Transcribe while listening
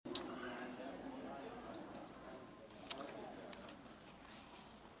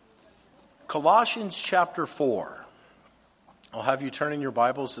Colossians chapter 4. I'll have you turn in your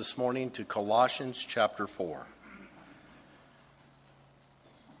Bibles this morning to Colossians chapter 4.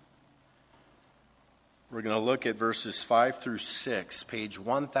 We're going to look at verses 5 through 6, page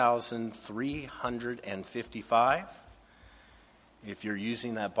 1355. If you're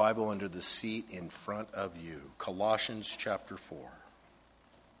using that Bible under the seat in front of you, Colossians chapter 4.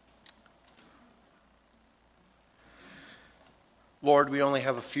 Lord, we only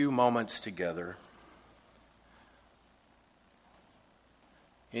have a few moments together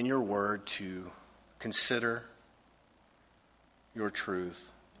in your word to consider your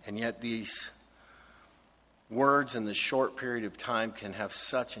truth, and yet these words in this short period of time can have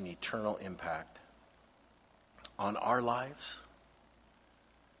such an eternal impact on our lives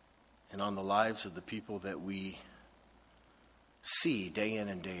and on the lives of the people that we see day in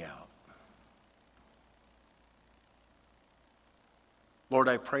and day out. Lord,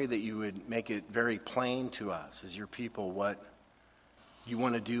 I pray that you would make it very plain to us as your people what you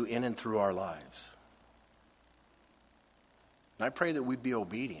want to do in and through our lives. And I pray that we'd be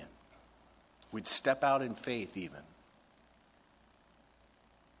obedient. We'd step out in faith even.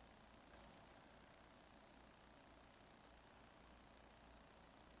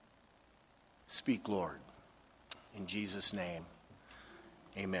 Speak, Lord. In Jesus' name,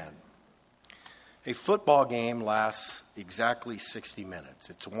 amen. A football game lasts exactly 60 minutes.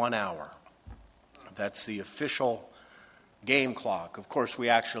 It's 1 hour. That's the official game clock. Of course, we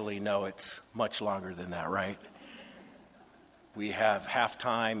actually know it's much longer than that, right? We have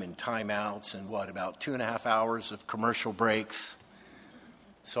halftime and timeouts and about 2.5 hours of commercial breaks.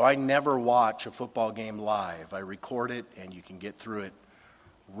 So I never watch a football game live. I record it and you can get through it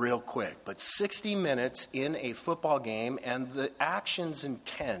real quick. But 60 minutes in a football game, and the action's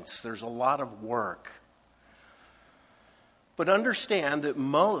intense. There's a lot of work. But understand that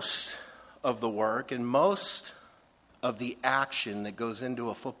most of the work and most of the action that goes into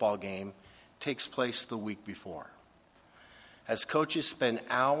a football game takes place the week before. As coaches spend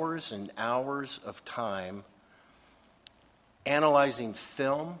hours and hours of time analyzing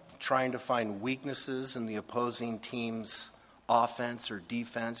film, trying to find weaknesses in the opposing team's offense or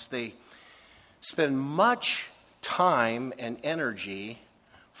defense, they spend much time and energy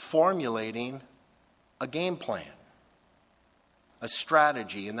formulating a game plan, a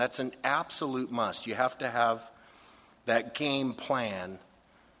strategy, and that's an absolute must. You have to have that game plan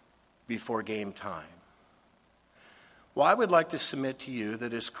before game time. Well, I would like to submit to you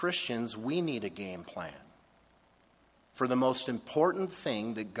that as Christians, we need a game plan for the most important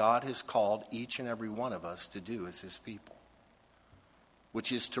thing that God has called each and every one of us to do as his people,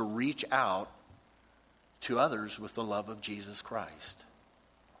 which is to reach out to others with the love of Jesus Christ.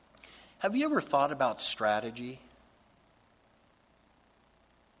 Have you ever thought about strategy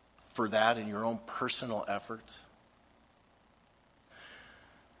for that in your own personal efforts?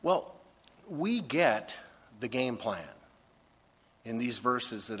 Well, we get the game plan in these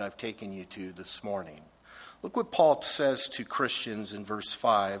verses that I've taken you to this morning. Look what Paul says to Christians in verse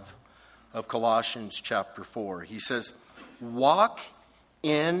 5 of Colossians chapter 4. He says, "Walk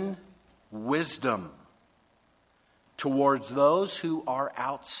in wisdom towards those who are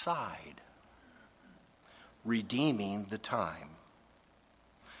outside, redeeming the time."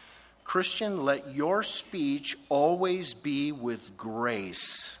 Christian, let your speech always be with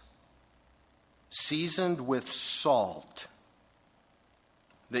grace, seasoned with salt,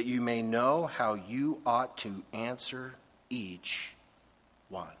 that you may know how you ought to answer each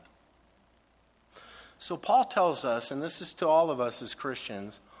one. So Paul tells us, and this is to all of us as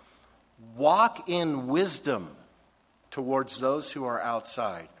Christians, walk in wisdom towards those who are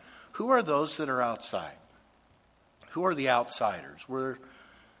outside. Who are those that are outside? Who are the outsiders?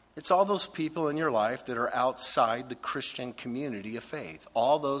 It's all those people in your life that are outside the Christian community of faith.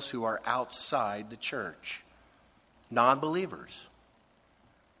 All those who are outside the church. Non-believers.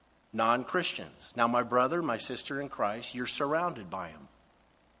 Non-Christians. Now, my brother, my sister in Christ, you're surrounded by them.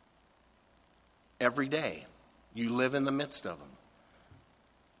 Every day. You live in the midst of them.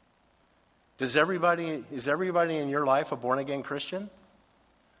 Is everybody in your life a born-again Christian?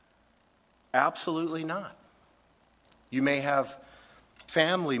 Absolutely not. You may have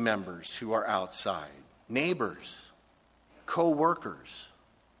family members who are outside, neighbors, co-workers,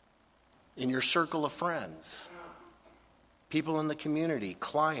 in your circle of friends, people in the community,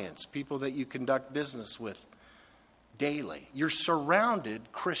 clients, people that you conduct business with daily. You're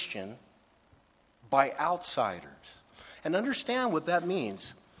surrounded, Christian, by outsiders. And understand what that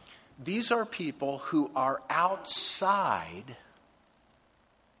means. These are people who are outside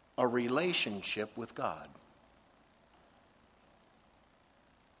a relationship with God.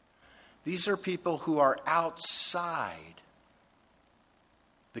 These are people who are outside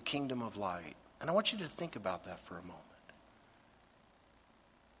the kingdom of light. And I want you to think about that for a moment.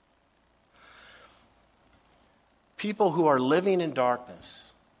 People who are living in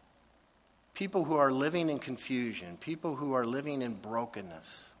darkness, people who are living in confusion, people who are living in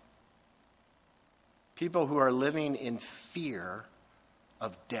brokenness, people who are living in fear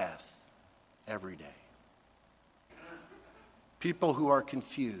of death every day. People who are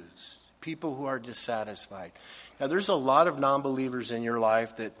confused, people who are dissatisfied. Now, there's a lot of non-believers in your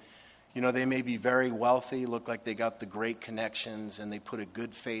life that, they may be very wealthy, look like they got the great connections, and they put a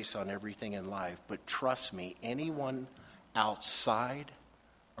good face on everything in life. But trust me, anyone outside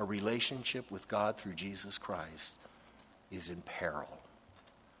a relationship with God through Jesus Christ is in peril.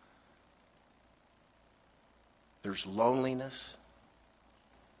 There's loneliness,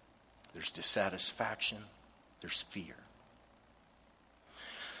 there's dissatisfaction, there's fear.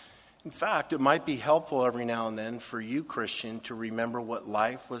 In fact, it might be helpful every now and then for you, Christian, to remember what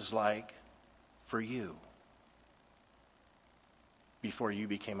life was like for you before you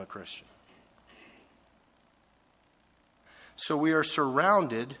became a Christian. So we are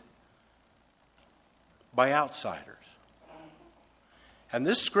surrounded by outsiders. And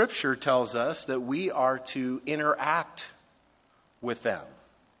this scripture tells us that we are to interact with them.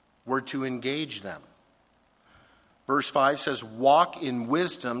 We're to engage them. Verse 5 says, walk in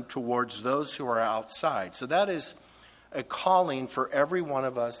wisdom towards those who are outside. So that is a calling for every one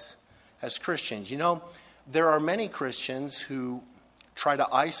of us as Christians. There are many Christians who try to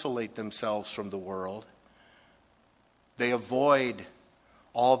isolate themselves from the world. They avoid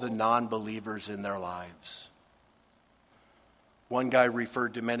all the non-believers in their lives. One guy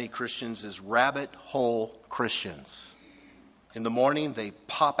referred to many Christians as rabbit hole Christians. In the morning, they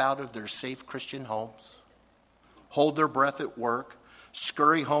pop out of their safe Christian homes, hold their breath at work,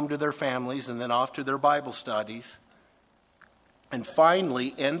 scurry home to their families, and then off to their Bible studies, and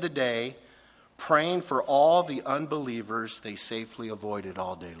finally end the day praying for all the unbelievers they safely avoided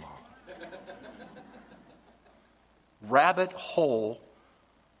all day long. Rabbit hole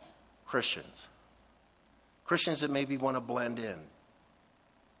Christians. Christians that maybe want to blend in.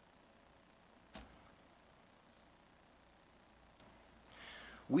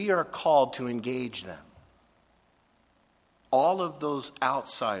 We are called to engage them. All of those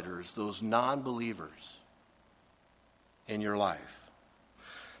outsiders, those non-believers in your life.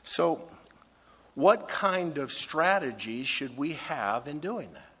 So, what kind of strategy should we have in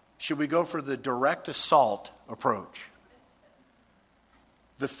doing that? Should we go for the direct assault approach?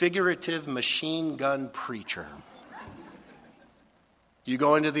 The figurative machine gun preacher. You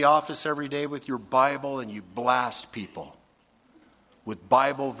go into the office every day with your Bible and you blast people with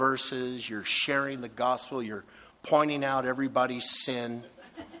Bible verses. You're sharing the gospel. You're pointing out everybody's sin.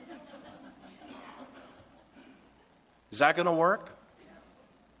 Is that going to work?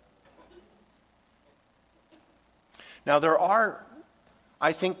 Now, there are,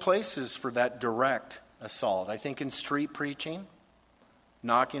 I think, places for that direct assault. I think in street preaching,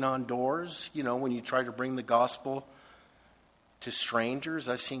 knocking on doors, when you try to bring the gospel to strangers,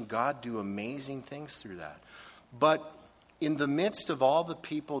 I've seen God do amazing things through that. But in the midst of all the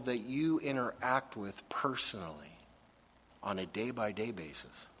people that you interact with personally, on a day-by-day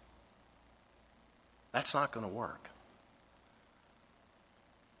basis, that's not going to work.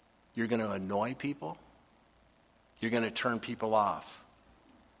 You're going to annoy people. You're going to turn people off.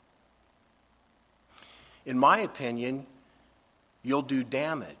 In my opinion, you'll do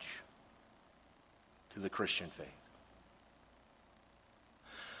damage to the Christian faith.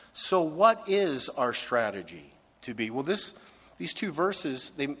 So what is our strategy to be? Well, these two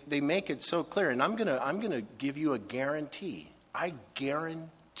verses, they make it so clear. And I'm gonna give you a guarantee. I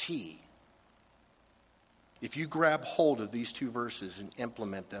guarantee if you grab hold of these two verses and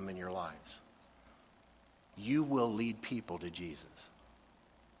implement them in your lives, you will lead people to Jesus.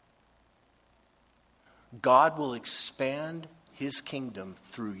 God will expand his kingdom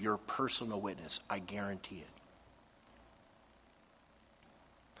through your personal witness. I guarantee it.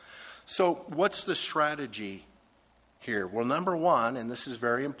 So what's the strategy here? Well, number one, and this is a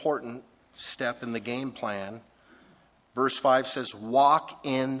very important step in the game plan, verse 5 says, walk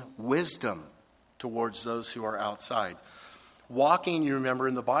in wisdom towards those who are outside. Walking, you remember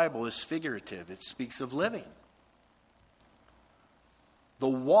in the Bible, is figurative. It speaks of living. The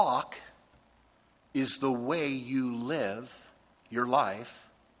walk is the way you live your life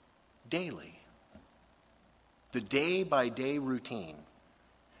daily. The day-by-day routine.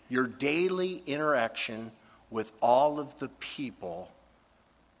 Your daily interaction with all of the people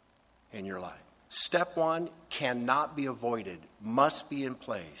in your life. Step one cannot be avoided, must be in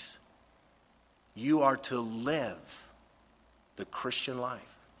place. You are to live the Christian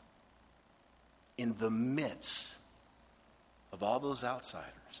life in the midst of all those outsiders.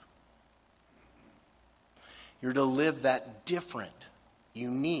 You're to live that different,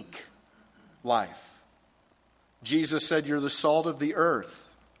 unique life. Jesus said you're the salt of the earth.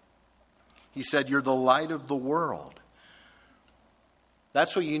 He said you're the light of the world.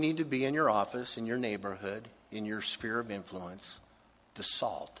 That's what you need to be in your office, in your neighborhood, in your sphere of influence. The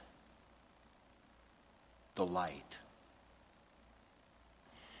salt. The light.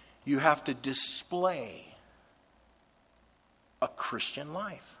 You have to display a Christian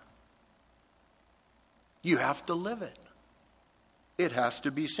life. You have to live it. It has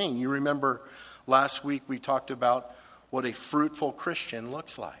to be seen. You remember last week we talked about what a fruitful Christian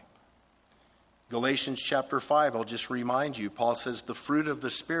looks like. Galatians chapter 5, I'll just remind you, Paul says the fruit of the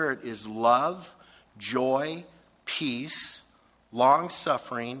Spirit is love, joy, peace,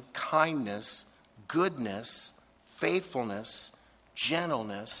 long-suffering, kindness, goodness, faithfulness,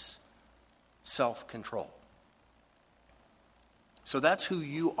 gentleness, self-control. So that's who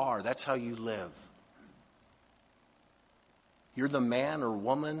you are. That's how you live. You're the man or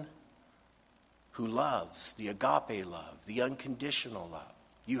woman who loves, the agape love, the unconditional love.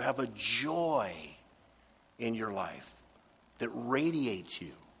 You have a joy in your life that radiates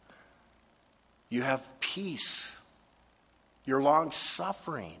you. You have peace. You're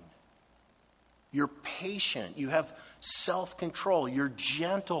long-suffering. You're patient. You have self-control. You're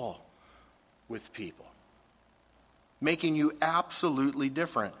gentle with people, making you absolutely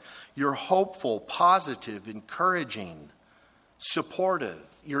different. You're hopeful, positive, encouraging, supportive.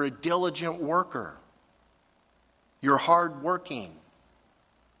 You're a diligent worker. You're hardworking.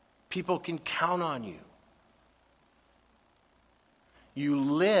 People can count on you. You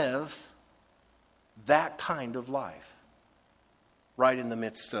live that kind of life right in the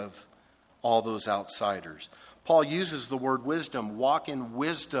midst of all those outsiders. Paul uses the word wisdom. Walk in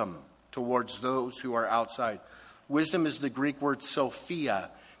wisdom towards those who are outside. Wisdom is the Greek word Sophia.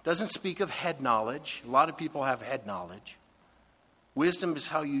 Doesn't speak of head knowledge. A lot of people have head knowledge. Wisdom is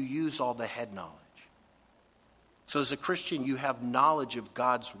how you use all the head knowledge. So as a Christian, you have knowledge of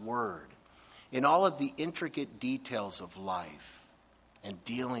God's word in all of the intricate details of life and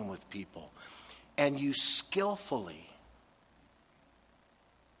dealing with people. And you skillfully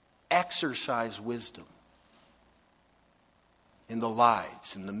exercise wisdom in the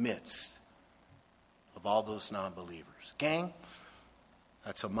lives, in the midst of all those non-believers. Gang,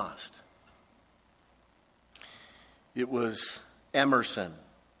 that's a must. It was Emerson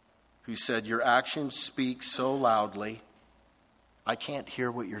who said, your actions speak so loudly, I can't hear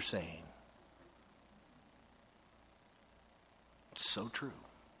what you're saying. It's so true.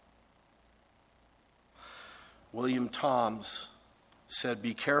 William Toms said,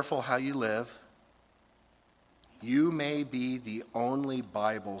 be careful how you live. You may be the only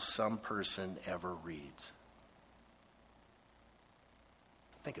Bible some person ever reads.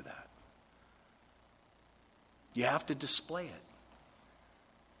 Think of that. You have to display it.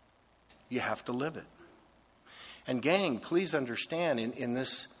 You have to live it. And gang, please understand, in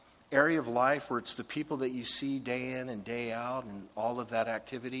this area of life where it's the people that you see day in and day out and all of that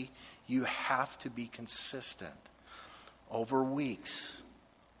activity, you have to be consistent over weeks,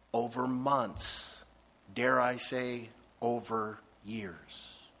 over months, dare I say, over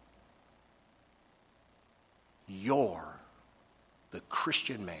years. You're the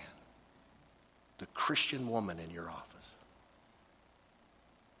Christian man, the Christian woman in your office,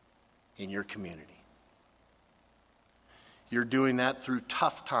 in your community. You're doing that through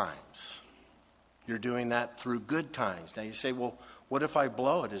tough times. You're doing that through good times. Now you say, well, what if I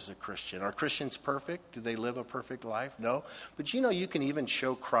blow it as a Christian? Are Christians perfect? Do they live a perfect life? No. But you know you can even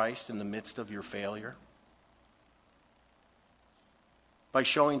show Christ in the midst of your failure by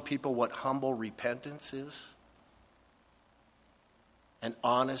showing people what humble repentance is, an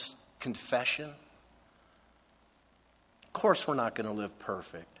honest confession. Of course we're not going to live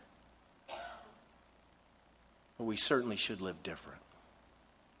perfect. But we certainly should live different.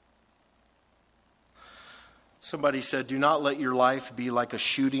 Somebody said, do not let your life be like a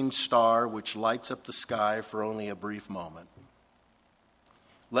shooting star which lights up the sky for only a brief moment.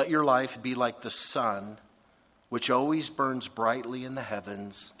 Let your life be like the sun which always burns brightly in the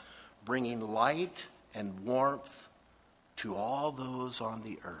heavens, bringing light and warmth to all those on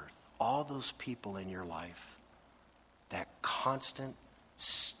the earth, all those people in your life. That constant,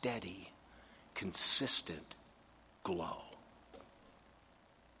 steady, consistent glow.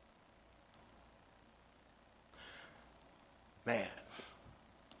 Man,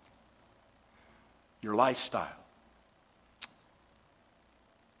 your lifestyle,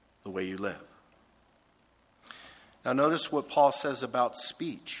 the way you live. Now notice what Paul says about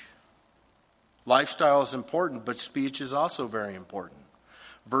speech. Lifestyle is important, but speech is also very important.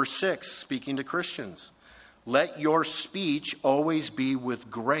 Verse 6, speaking to Christians, let your speech always be with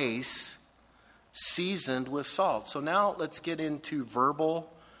grace, seasoned with salt. So now let's get into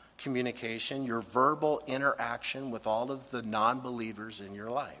verbal communication, your verbal interaction with all of the non-believers in your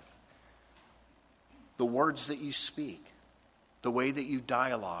life. The words that you speak, the way that you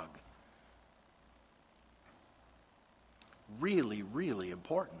dialogue. Really, really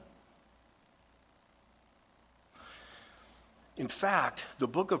important. In fact, the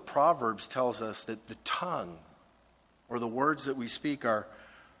book of Proverbs tells us that the tongue, or the words that we speak, are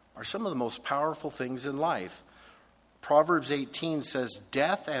some of the most powerful things in life. Proverbs 18 says,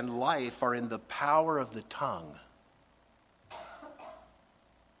 death and life are in the power of the tongue.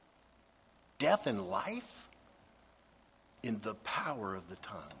 Death and life in the power of the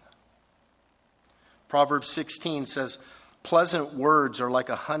tongue. Proverbs 16 says, pleasant words are like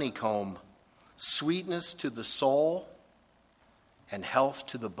a honeycomb, sweetness to the soul and health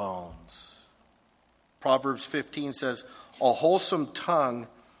to the bones. Proverbs 15 says, a wholesome tongue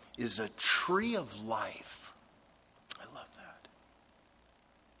is a tree of life. I love that.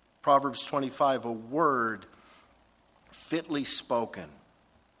 Proverbs 25, a word fitly spoken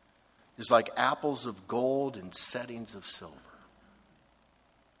is like apples of gold in settings of silver.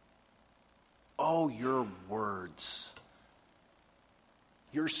 Oh, your words,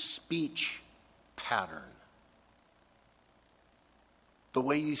 your speech pattern, the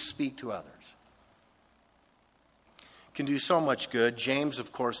way you speak to others can do so much good. James,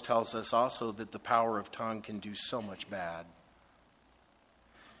 of course, tells us also that the power of tongue can do so much bad.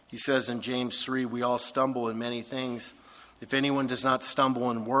 He says in James 3, we all stumble in many things. If anyone does not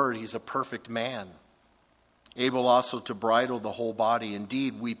stumble in word, he's a perfect man, able also to bridle the whole body.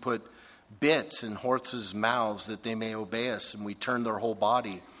 Indeed, we put bits in horses' mouths that they may obey us, and we turn their whole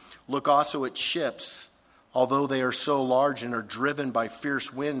body. Look also at ships. Although they are so large and are driven by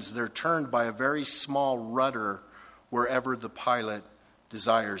fierce winds, they're turned by a very small rudder wherever the pilot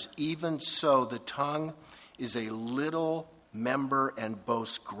desires. Even so, the tongue is a little member and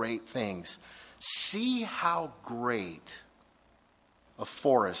boasts great things. See how great a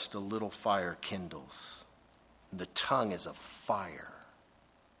forest a little fire kindles. The tongue is a fire.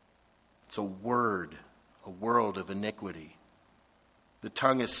 It's a word, a world of iniquity. The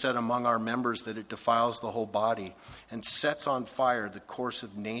tongue is set among our members that it defiles the whole body and sets on fire the course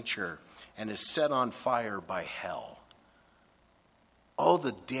of nature and is set on fire by hell. Oh,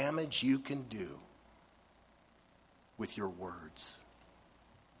 the damage you can do with your words.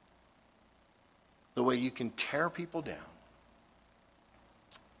 The way you can tear people down.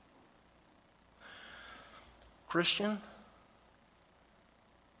 Christian,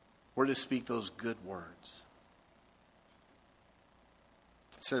 we're to speak those good words.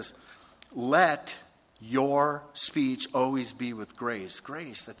 It says, let your speech always be with grace.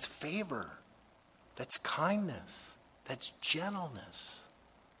 Grace, that's favor. That's kindness. That's gentleness.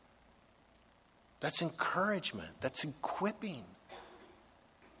 That's encouragement. That's equipping.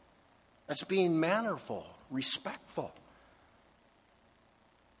 That's being mannerful, respectful.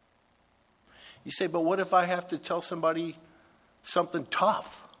 You say, but what if I have to tell somebody something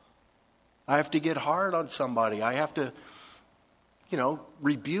tough? I have to get hard on somebody. I have to,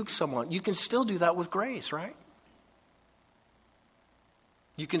 rebuke someone. You can still do that with grace, right?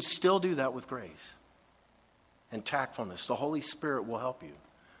 You can still do that with grace and tactfulness. The Holy Spirit will help you.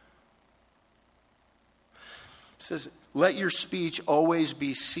 It says, let your speech always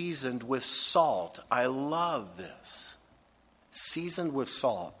be seasoned with salt. I love this. Seasoned with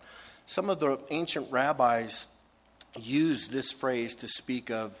salt. Some of the ancient rabbis used this phrase to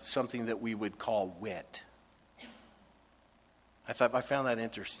speak of something that we would call wit. I found that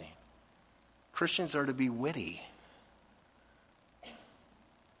interesting. Christians are to be witty,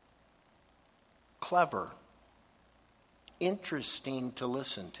 clever, interesting to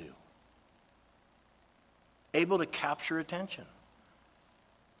listen to, able to capture attention.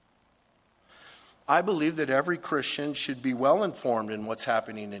 I believe that every Christian should be well informed in what's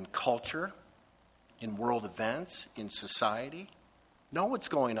happening in culture, in world events, in society, know what's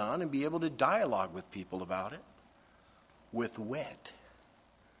going on and be able to dialogue with people about it with wit.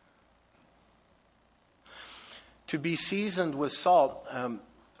 To be seasoned with salt,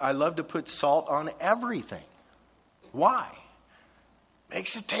 I love to put salt on everything. Why?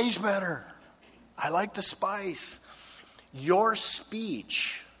 Makes it taste better. I like the spice. Your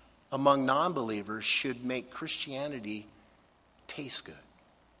speech among non-believers should make Christianity taste good.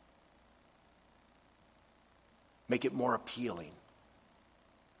 Make it more appealing.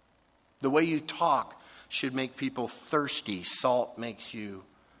 The way you talk should make people thirsty. Salt makes you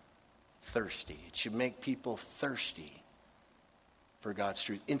thirsty. It should make people thirsty for God's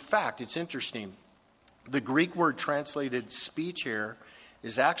truth. In fact, it's interesting. The Greek word translated speech here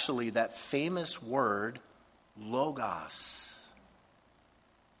is actually that famous word, logos.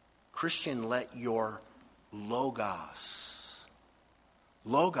 Christian, let your logos.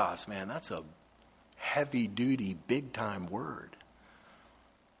 Logos, man, that's a heavy-duty, big-time word.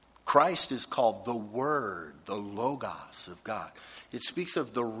 Christ is called the Word, the Logos of God. It speaks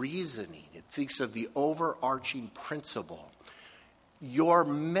of the reasoning. It speaks of the overarching principle. Your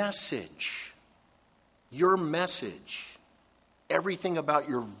message, everything about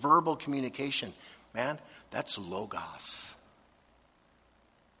your verbal communication, man, that's Logos.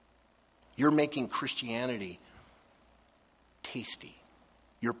 You're making Christianity tasty.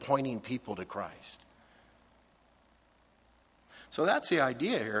 You're pointing people to Christ. So that's the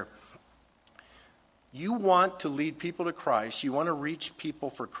idea here. You want to lead people to Christ. You want to reach people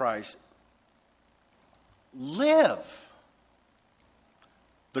for Christ. Live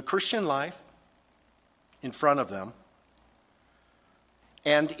the Christian life in front of them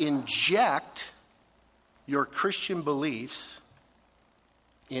and inject your Christian beliefs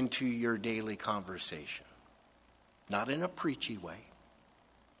into your daily conversation. Not in a preachy way,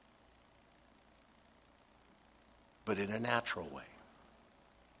 but in a natural way.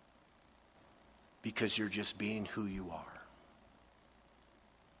 Because you're just being who you are.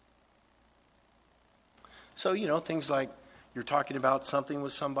 So, things like you're talking about something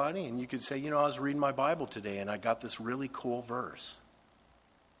with somebody and you could say, I was reading my Bible today and I got this really cool verse.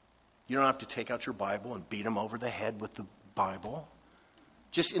 You don't have to take out your Bible and beat them over the head with the Bible.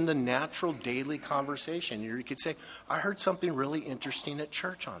 Just in the natural daily conversation, you could say, I heard something really interesting at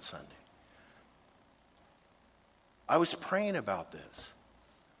church on Sunday. I was praying about this.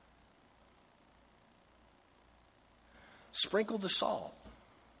 Sprinkle the salt.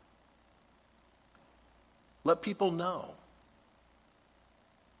 Let people know.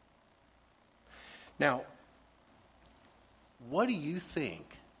 Now, what do you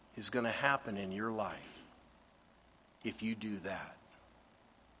think is going to happen in your life if you do that?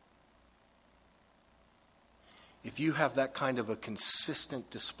 If you have that kind of a consistent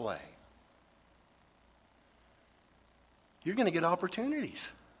display, you're going to get opportunities.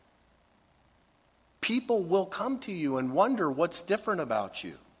 People will come to you and wonder what's different about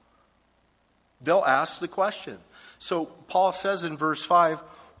you. They'll ask the question. So Paul says in verse 5,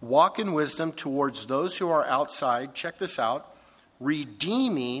 walk in wisdom towards those who are outside. Check this out.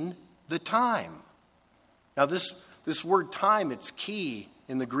 Redeeming the time. Now this word time, it's key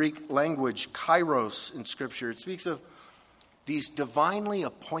in the Greek language, kairos in Scripture. It speaks of these divinely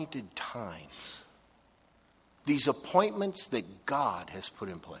appointed times. These appointments that God has put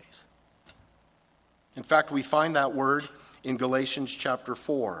in place. In fact, we find that word in Galatians chapter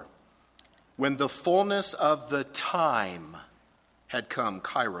 4. When the fullness of the time had come,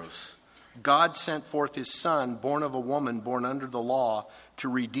 kairos, God sent forth his Son, born of a woman, born under the law, to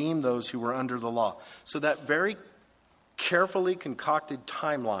redeem those who were under the law. So that very carefully concocted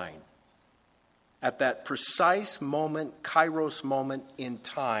timeline, at that precise moment, kairos moment in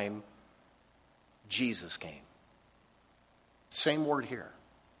time, Jesus came. Same word here.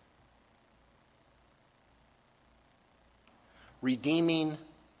 Redeeming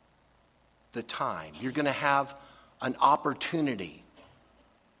the time. You're going to have an opportunity.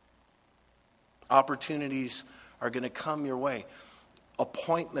 Opportunities are going to come your way.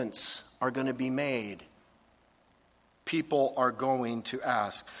 Appointments are going to be made. People are going to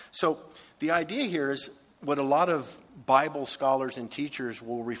ask. So the idea here is what a lot of Bible scholars and teachers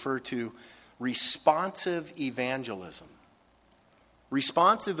will refer to responsive evangelism.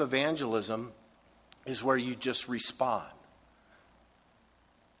 Responsive evangelism is where you just respond.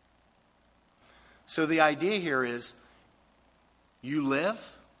 So the idea here is you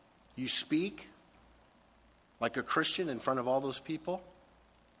live, you speak like a Christian in front of all those people.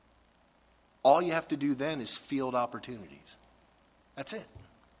 All you have to do then is field opportunities. That's it.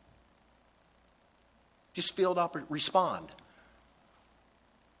 Just respond.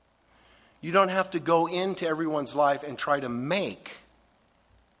 You don't have to go into everyone's life and try to make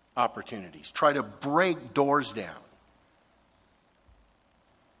opportunities, try to break doors down.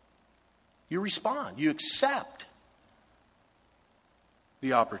 You respond. You accept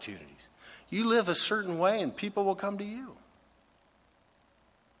the opportunities. You live a certain way and people will come to you.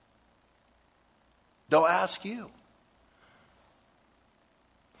 They'll ask you.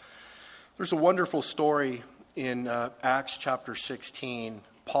 There's a wonderful story in Acts chapter 16.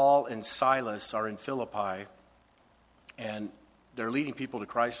 Paul and Silas are in Philippi and they're leading people to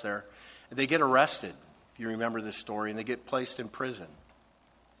Christ there. And they get arrested if you remember this story, and they get placed in prison.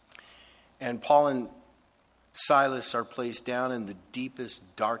 And Paul and Silas are placed down in the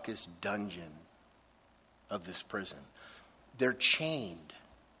deepest, darkest dungeon of this prison. They're chained.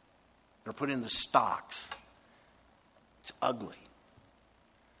 They're put in the stocks. It's ugly.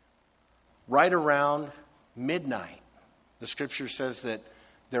 Right around midnight, the scripture says that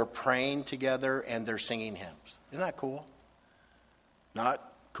they're praying together and they're singing hymns. Isn't that cool?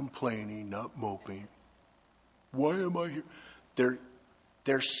 Not complaining, not moping. Why am I here?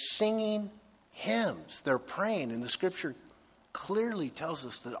 They're singing hymns. They're praying. And the scripture clearly tells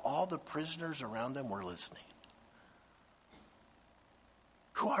us that all the prisoners around them were listening.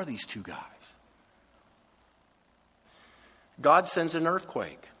 Who are these two guys? God sends an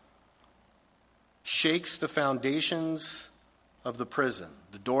earthquake, shakes the foundations of the prison.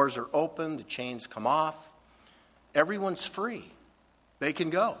 The doors are open, the chains come off. Everyone's free. They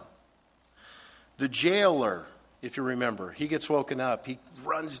can go. The jailer, if you remember, he gets woken up. He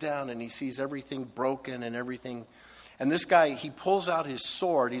runs down and he sees everything broken and everything. And this guy, he pulls out his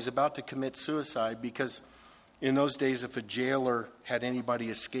sword. He's about to commit suicide because in those days, if a jailer had anybody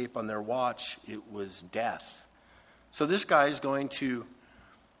escape on their watch, it was death. So this guy is going to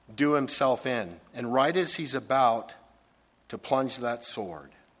do himself in. And right as he's about to plunge that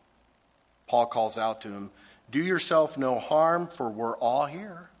sword, Paul calls out to him, "Do yourself no harm, for we're all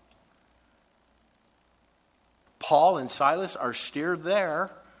here." Paul and Silas are still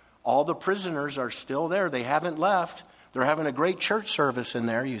there. All the prisoners are still there. They haven't left. They're having a great church service in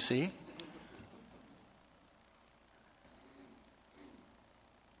there, you see.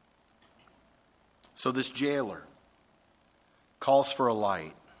 So this jailer calls for a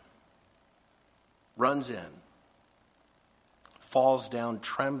light, runs in, falls down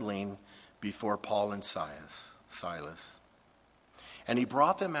trembling before Paul and Silas. And he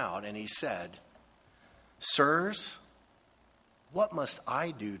brought them out and he said, "Sirs, what must I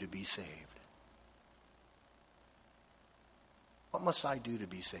do to be saved?" What must I do to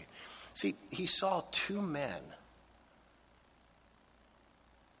be saved? See, he saw two men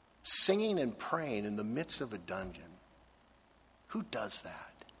singing and praying in the midst of a dungeon. Who does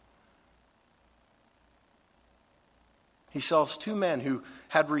that? He saw two men who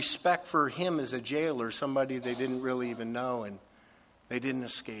had respect for him as a jailer, somebody they didn't really even know, and they didn't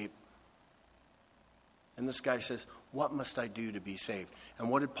escape. And this guy says, "What must I do to be saved?" And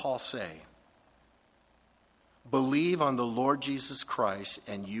what did Paul say? "Believe on the Lord Jesus Christ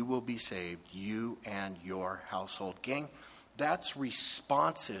and you will be saved, you and your household." Gang, that's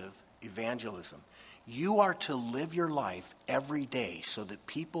responsive evangelism. You are to live your life every day so that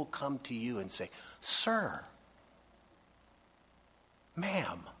people come to you and say, "Sir,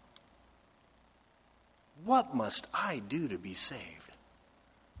 ma'am, what must I do to be saved?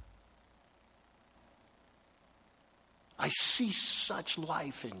 I see such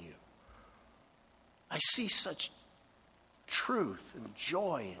life in you. I see such truth and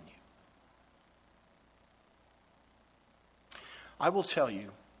joy in you." I will tell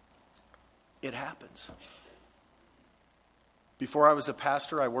you, it happens. Before I was a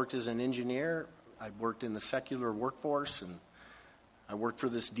pastor, I worked as an engineer. I worked in the secular workforce, and I worked for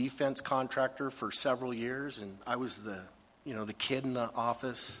this defense contractor for several years, and I was the kid in the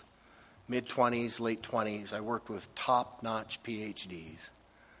office, mid-20s, late 20s. I worked with top-notch PhDs,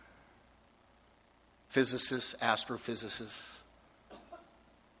 physicists, astrophysicists,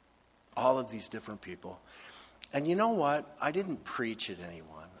 all of these different people. And you know what? I didn't preach at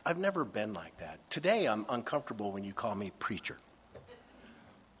anyone. I've never been like that. Today, I'm uncomfortable when you call me preacher.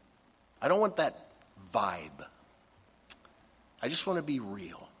 I don't want that vibe. I just want to be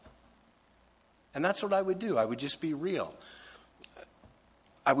real. And that's what I would do. I would just be real.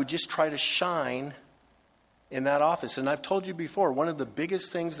 I would just try to shine in that office. And I've told you before, one of the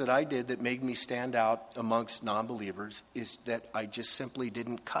biggest things that I did that made me stand out amongst non-believers is that I just simply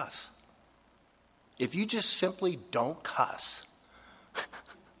didn't cuss. If you just simply don't cuss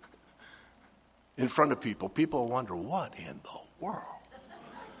in front of people, people wonder, what in the world?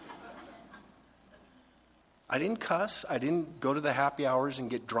 I didn't cuss. I didn't go to the happy hours and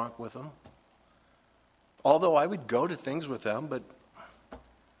get drunk with them. Although I would go to things with them, but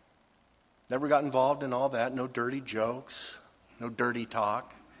never got involved in all that. No dirty jokes, no dirty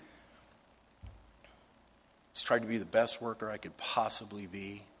talk. Just tried to be the best worker I could possibly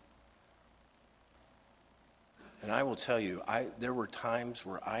be. And I will tell you, there were times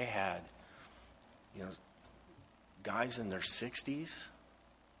where I had, guys in their 60s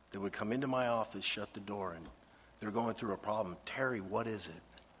that would come into my office, shut the door, and they're going through a problem. "Terry, what is it?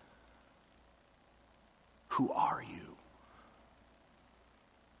 Who are you?"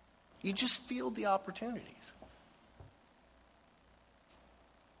 You just field the opportunities.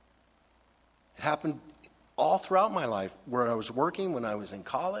 It happened all throughout my life, where I was working, when I was in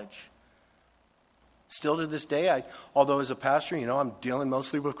college. Still to this day, although as a pastor, I'm dealing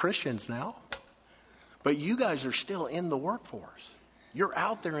mostly with Christians now. But you guys are still in the workforce. You're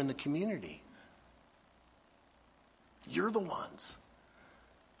out there in the community. You're the ones.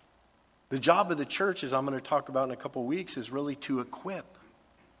 The job of the church, as I'm going to talk about in a couple of weeks, is really to equip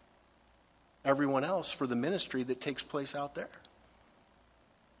everyone else for the ministry that takes place out there.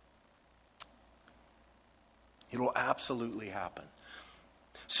 It will absolutely happen.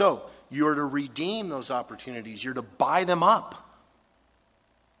 So, you're to redeem those opportunities. You're to buy them up.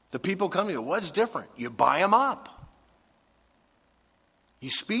 The people come to you, what's different? You buy them up. You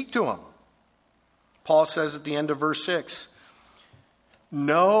speak to them. Paul says at the end of verse 6,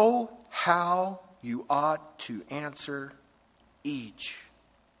 know how you ought to answer each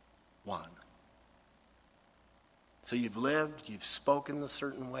one. So you've lived, you've spoken a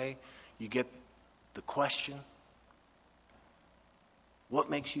certain way, you get the question, what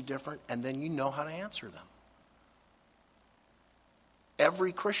makes you different? And then you know how to answer them.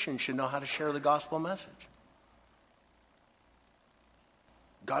 Every Christian should know how to share the gospel message.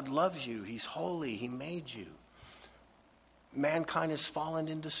 God loves you. He's holy. He made you. Mankind has fallen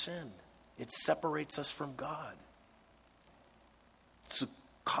into sin. It separates us from God. It's the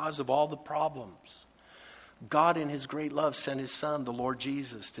cause of all the problems. God, in his great love, sent his son, the Lord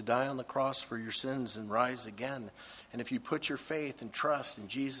Jesus, to die on the cross for your sins and rise again. And if you put your faith and trust in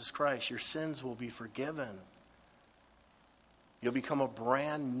Jesus Christ, your sins will be forgiven. You'll become a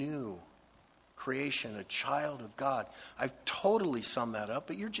brand new creation, a child of God. I've totally summed that up,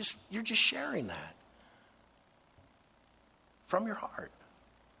 but you're just sharing that from your heart.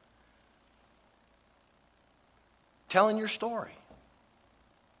 Telling your story.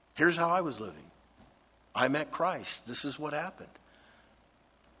 Here's how I was living. I met Christ. This is what happened.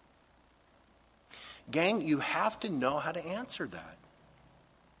 Gang, you have to know how to answer that.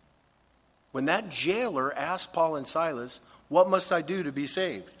 When that jailer asked Paul and Silas, what must I do to be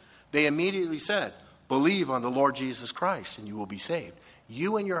saved? They immediately said, believe on the Lord Jesus Christ and you will be saved.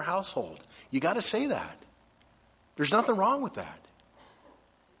 You and your household. You got to say that. There's nothing wrong with that.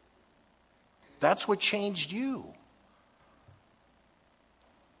 That's what changed you.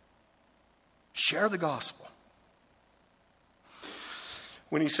 Share the gospel.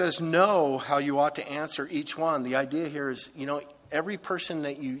 When he says know how you ought to answer each one, the idea here is, every person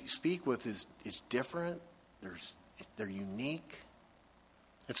that you speak with is different. They're unique.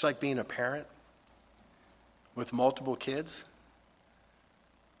 It's like being a parent with multiple kids.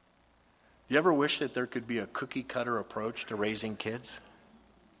 You ever wish that there could be a cookie cutter approach to raising kids?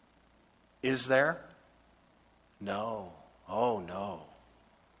 Is there? No. Oh, no.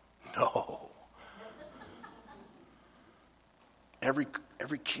 No. Every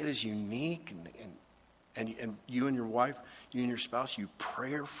kid is unique, and you and your wife, you and your spouse, you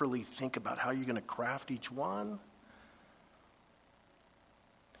prayerfully think about how you're going to craft each one.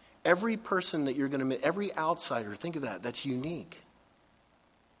 Every person that you're going to meet, every outsider, think of that, that's unique.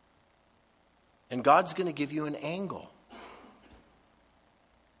 And God's going to give you an angle.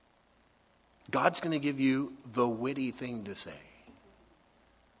 God's going to give you the witty thing to say.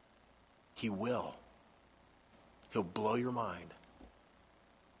 He will. He'll blow your mind.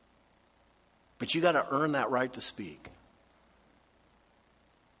 But you got to earn that right to speak.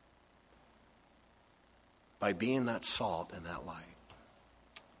 By being that salt and that light.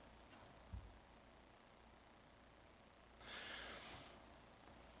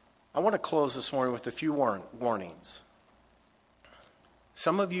 I want to close this morning with a few warnings.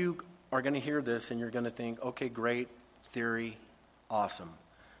 Some of you are going to hear this and you're going to think, okay, great, theory, awesome.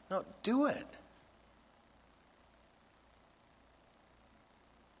 No, do it.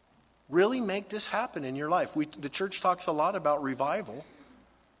 Really make this happen in your life. The church talks a lot about revival.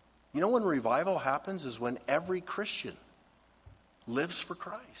 You know when revival happens is when every Christian lives for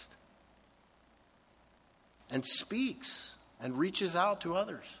Christ and speaks and reaches out to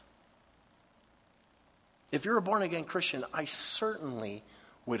others. If you're a born-again Christian, I certainly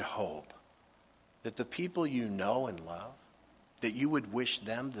would hope that the people you know and love, that you would wish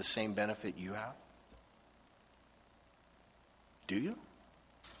them the same benefit you have. Do you?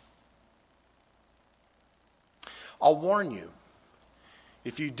 I'll warn you,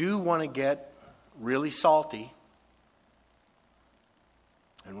 if you do want to get really salty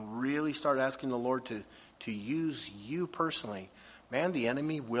and really start asking the Lord to use you personally, man, the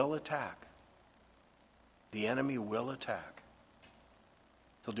enemy will attack. The enemy will attack.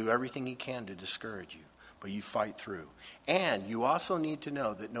 He'll do everything he can to discourage you. but you fight through. And you also need to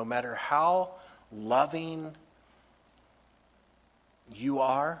know that no matter how loving you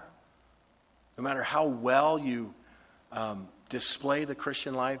are, no matter how well you display the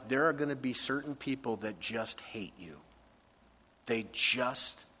Christian life, there are going to be certain people that just hate you. They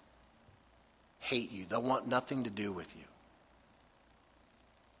just hate you. They'll want nothing to do with you.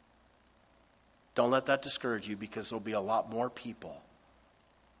 Don't let that discourage you, because there'll be a lot more people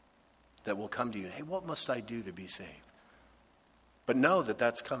that will come to you. Hey, what must I do to be saved? But know that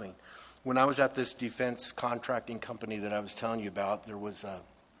that's coming. When I was at this defense contracting company that I was telling you about, there was a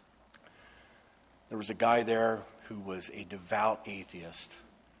guy there who was a devout atheist,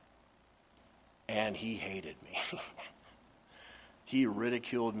 and he hated me. He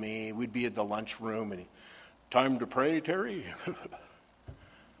ridiculed me. We'd be at the lunchroom, and time to pray, Terry?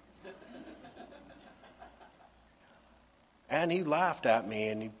 And he laughed at me,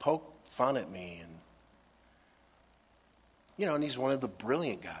 and he poked fun at me. And, and he's one of the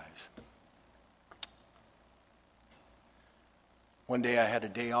brilliant guys. One day I had a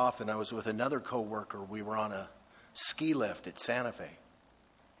day off, and I was with another coworker. We were on a ski lift at Santa Fe.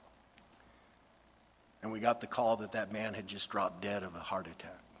 And we got the call that man had just dropped dead of a heart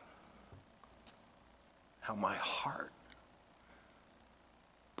attack. How my heart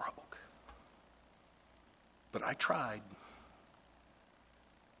broke. But I tried.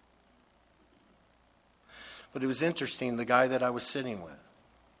 But it was interesting, the guy that I was sitting with,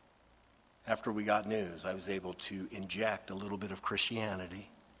 after we got news, I was able to inject a little bit of Christianity.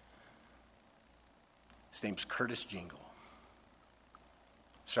 His name's Curtis Jingle.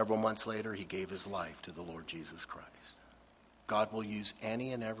 Several months later, he gave his life to the Lord Jesus Christ. God will use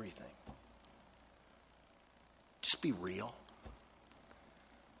any and everything. Just be real.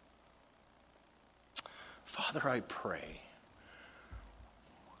 Father, I pray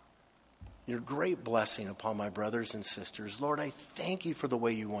your great blessing upon my brothers and sisters. Lord, I thank you for the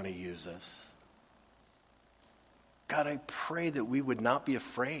way you want to use us. God, I pray that we would not be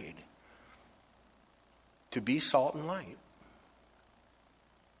afraid to be salt and light.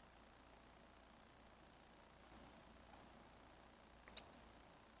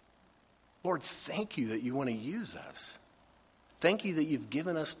 Lord, thank you that you want to use us. Thank you that you've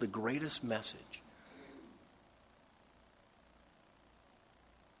given us the greatest message.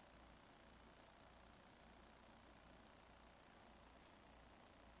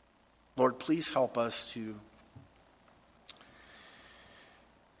 Lord, please help us to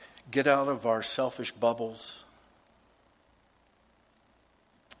get out of our selfish bubbles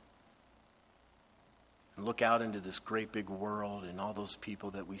and look out into this great big world and all those people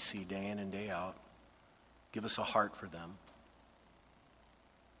that we see day in and day out. Give us a heart for them.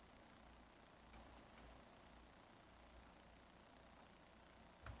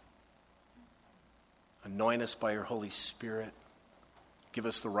 Anoint us by your Holy Spirit. Give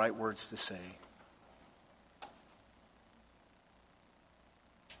us the right words to say.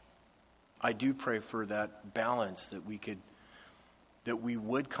 I do pray for that balance that we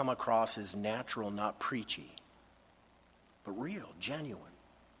would come across as natural, not preachy, but real, genuine.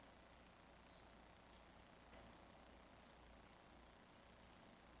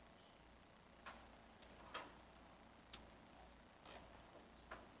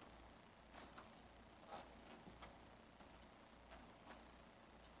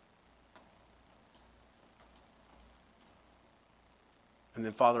 And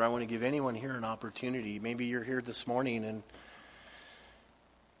then, Father, I want to give anyone here an opportunity. Maybe you're here this morning and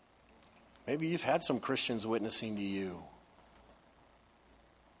maybe you've had some Christians witnessing to you.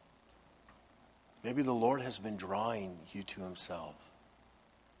 Maybe the Lord has been drawing you to himself.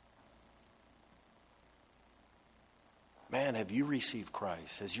 Man, have you received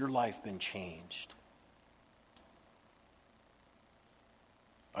Christ? Has your life been changed?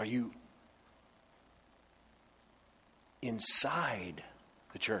 Are you inside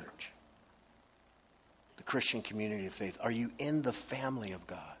the church, the Christian community of faith? Are you in the family of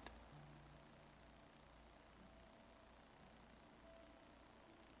God?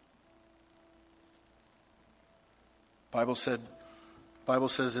 Bible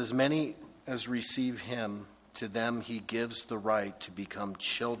says, as many as receive him, to them he gives the right to become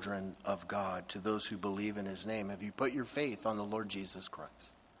children of God, to those who believe in his name. Have you put your faith on the Lord Jesus Christ?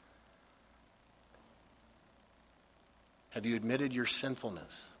 Have you admitted your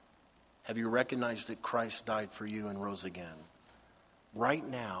sinfulness? Have you recognized that Christ died for you and rose again? Right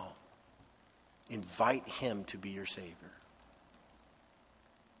now, invite him to be your Savior.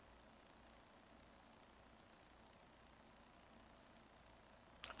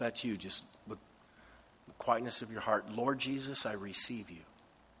 If that's you, just with the quietness of your heart, Lord Jesus, I receive you.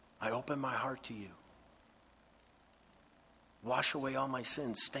 I open my heart to you. Wash away all my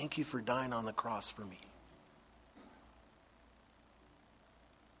sins. Thank you for dying on the cross for me.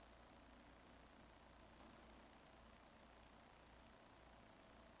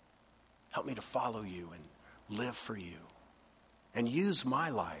 Help me to follow you and live for you. And use my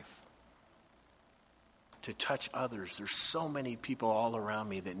life to touch others. There's so many people all around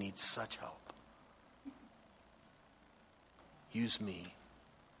me that need such help. Use me.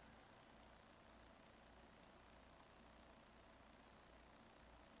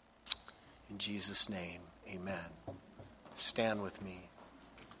 In Jesus' name, amen. Stand with me.